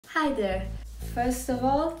Hi there! First of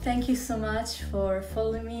all, thank you so much for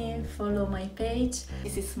following me, follow my page.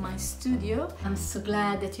 This is my studio. I'm so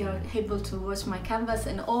glad that you're able to watch my canvas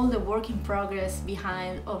and all the work in progress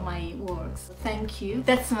behind all my works. Thank you.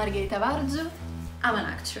 That's Margherita Vargio. I'm an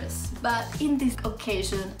actress, but in this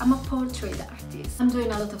occasion, I'm a portrait artist. I'm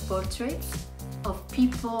doing a lot of portraits of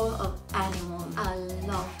people, of animals. I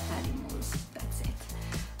love animals, that's it.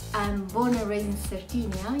 I'm born and raised in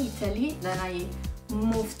Sardinia, Italy. Then I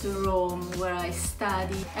moved to Rome where I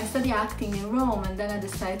studied. I studied acting in Rome and then I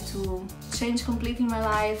decided to change completely my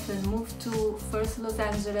life and move to first Los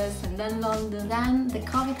Angeles and then London. Then the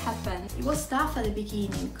COVID happened. It was tough at the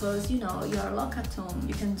beginning because you're locked at home.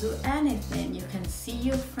 You can do anything. You can see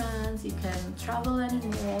your friends, you can travel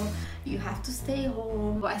anymore, you have to stay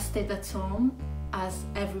home. I stayed at home as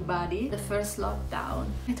everybody. The first lockdown,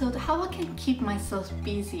 I thought how I can keep myself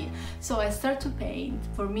busy, so I started to paint.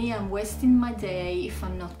 For me, I'm wasting my day if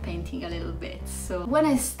I'm not painting a little bit. So when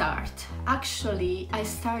I started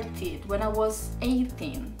when I was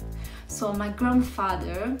 18. So my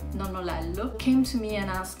grandfather, Nonno Lello, came to me and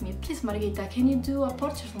asked me, please Margherita, can you do a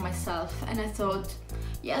portrait for myself? And I thought,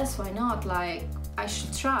 yes, why not? Like, I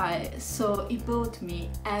should try. So he bought me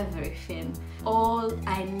everything, all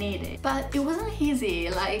I needed. But it wasn't easy.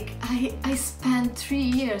 Like, I spent 3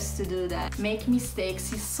 years to do that. Make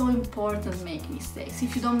mistakes is so important, make mistakes.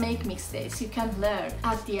 If you don't make mistakes, you can't learn.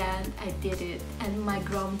 At the end, I did it and my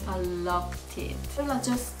grandpa loved it. So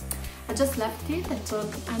I just left it. I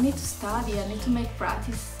thought, I need to study, I need to make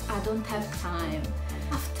practice, I don't have time.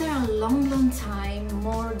 After a long time,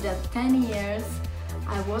 more than 10 years,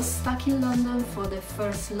 I was stuck in London for the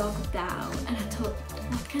first lockdown and I thought,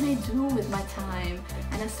 what can I do with my time?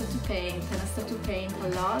 And I started to paint, and I started to paint a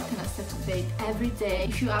lot, and I started to paint every day.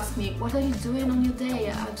 If you ask me, what are you doing on your day?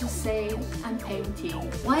 I'll just say, I'm painting.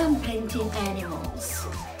 Why I'm painting animals?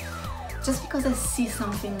 Just because I see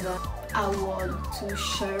something that I want to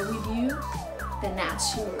share with you, the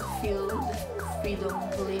natural feel, the freedom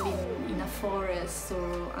of living in a forest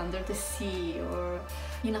or under the sea or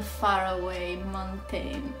in a faraway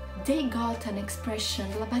mountain. They got an expression,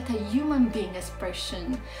 like a human being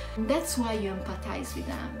expression. And that's why you empathize with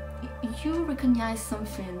them. You recognize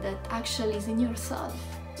something that actually is in yourself.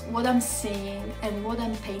 What I'm saying and what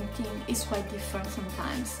I'm painting is quite different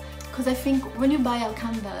sometimes. Because I think when you buy a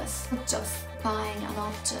canvas, not just buying an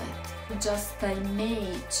object, just an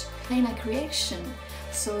image, buying a creation.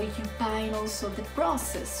 So you buy also the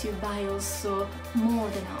process, you buy also more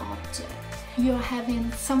than an object. You're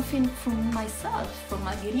having something from myself, from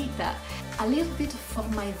Margherita, a little bit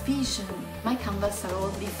of my vision. My canvas are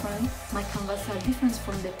all different. My canvas are different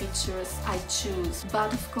from the pictures I choose,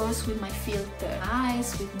 but of course with my filter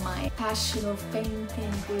eyes, with my passion of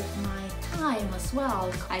painting, with my time as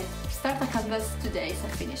well. I start a canvas 2 days, I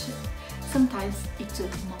finish it. Sometimes it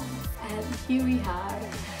took months, and here we are.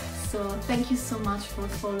 So thank you so much for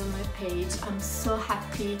following my page. I'm so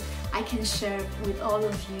happy I can share with all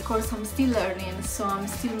of you. Of course, I'm still learning, so I'm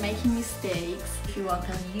still making mistakes. If you want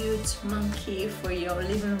a huge monkey for your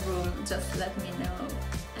living room, just let me know.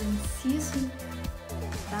 And see you soon.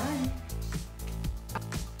 Bye.